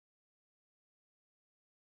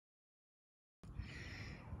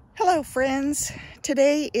Hello friends,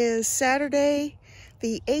 today is Saturday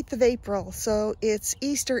the 8th of April, so it's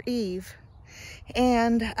Easter Eve,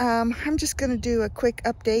 and I'm just going to do a quick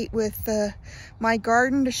update with my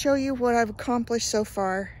garden to show you what I've accomplished so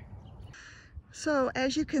far. So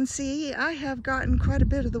as you can see, I have gotten quite a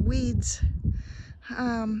bit of the weeds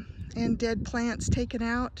and dead plants taken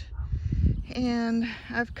out, and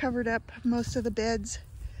I've covered up most of the beds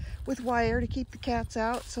with wire to keep the cats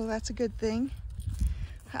out, so that's a good thing.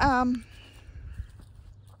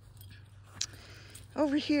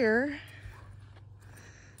 Over here,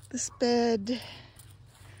 this bed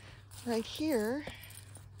right here,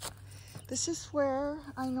 this is where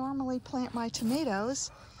I normally plant my tomatoes,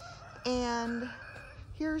 and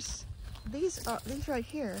here's these right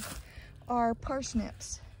here are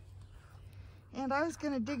parsnips, and I was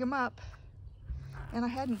going to dig them up, and I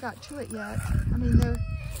hadn't got to it yet. I mean, they're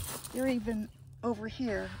even over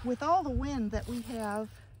here. With all the wind that we have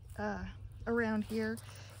around here,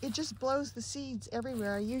 it just blows the seeds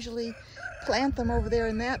everywhere. I usually plant them over there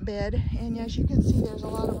in that bed, and as you can see, there's a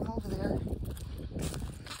lot of them over there.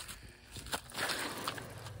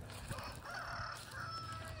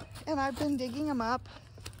 And I've been digging them up,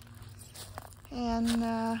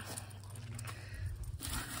 and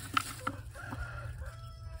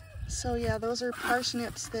so yeah, those are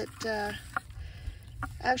parsnips that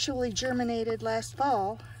actually germinated last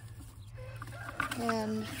fall,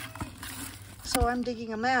 and so I'm digging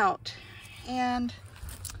them out, and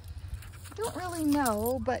I don't really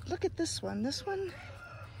know, but look at this one. This one,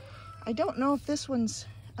 I don't know if this one's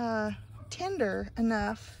tender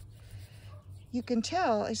enough. You can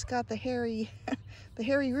tell it's got the hairy, the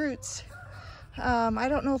hairy roots. I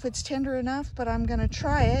don't know if it's tender enough, but I'm gonna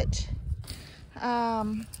try it.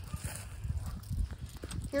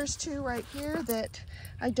 Here's two right here that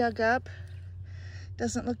I dug up.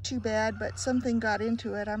 Doesn't look too bad, but something got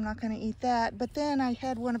into it. I'm not going to eat that. But then I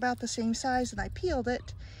had one about the same size, and I peeled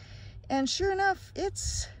it, and sure enough,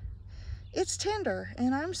 it's tender,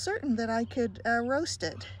 and I'm certain that I could roast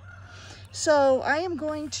it. So I am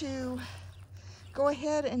going to go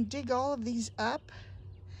ahead and dig all of these up,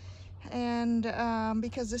 and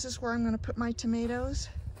because this is where I'm going to put my tomatoes,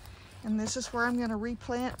 and this is where I'm going to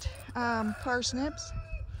replant parsnips.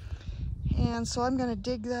 And so I'm going to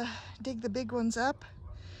dig the big ones up.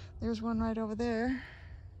 There's one right over there.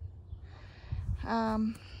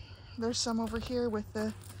 There's some over here with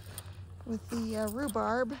the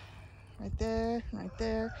rhubarb, right there, right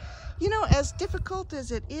there. You know, as difficult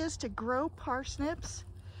as it is to grow parsnips,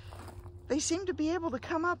 they seem to be able to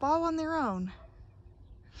come up all on their own.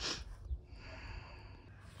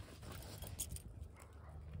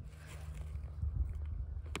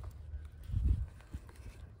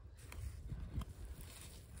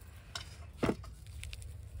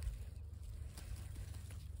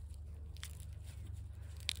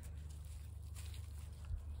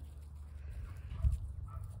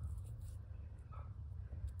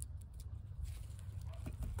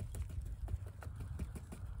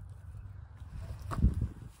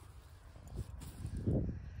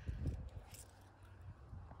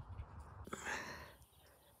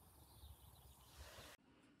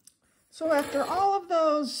 So after all of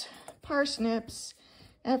those parsnips,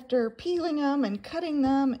 after peeling them and cutting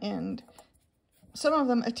them, and some of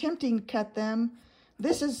them attempting to cut them,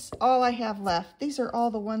 this is all I have left. These are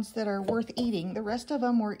all the ones that are worth eating. The rest of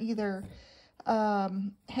them were either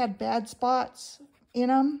had bad spots in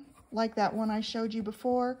them, like that one I showed you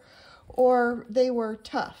before, or they were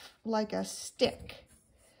tough, like a stick.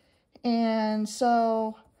 And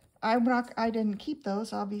so I didn't keep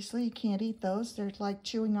those. Obviously, you can't eat those. They're like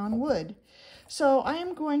chewing on wood. So I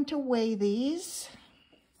am going to weigh these.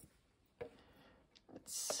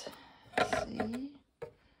 Let's see. What do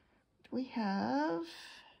we have?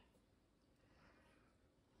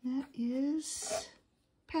 That is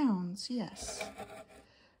pounds, yes.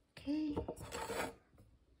 Okay.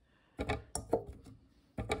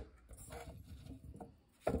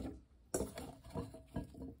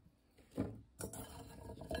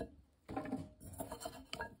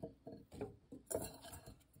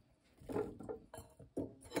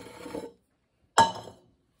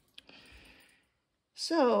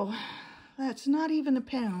 So that's not even a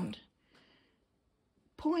pound.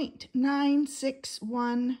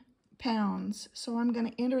 0.961 pounds. So I'm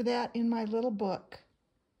going to enter that in my little book.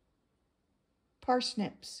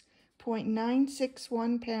 Parsnips,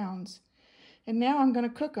 0.961 pounds. And now I'm going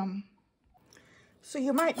to cook them. So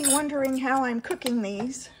you might be wondering how I'm cooking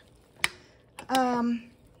these.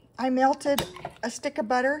 I melted a stick of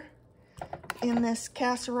butter in this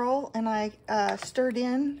casserole, and I stirred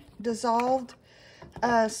in, dissolved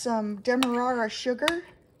some Demerara sugar,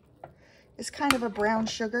 is kind of a brown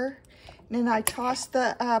sugar. And then I toss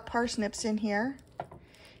the parsnips in here.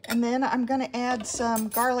 And then I'm going to add some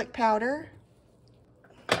garlic powder.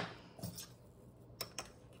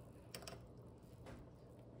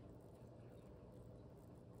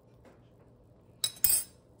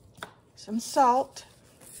 Some salt.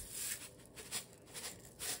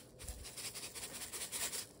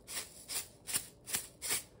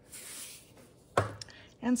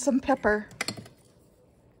 And some pepper.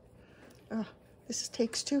 Oh, this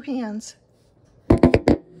takes 2 hands.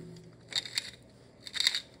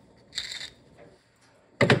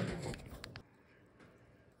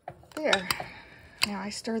 There. Now I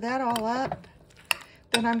stir that all up.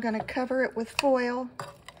 Then I'm going to cover it with foil,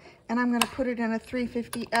 and I'm going to put it in a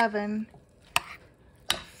 350 oven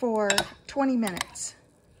for 20 minutes.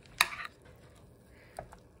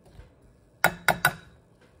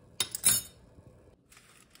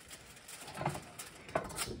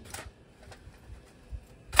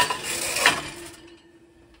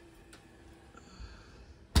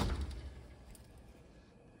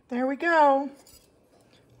 There we go.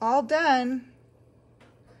 All done.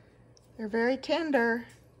 They're very tender.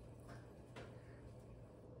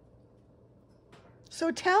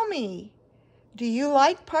 So tell me, do you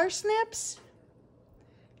like parsnips?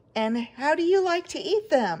 And how do you like to eat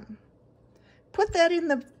them? Put that in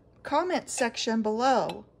the comment section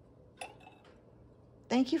below.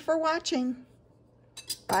 Thank you for watching.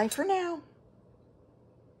 Bye for now.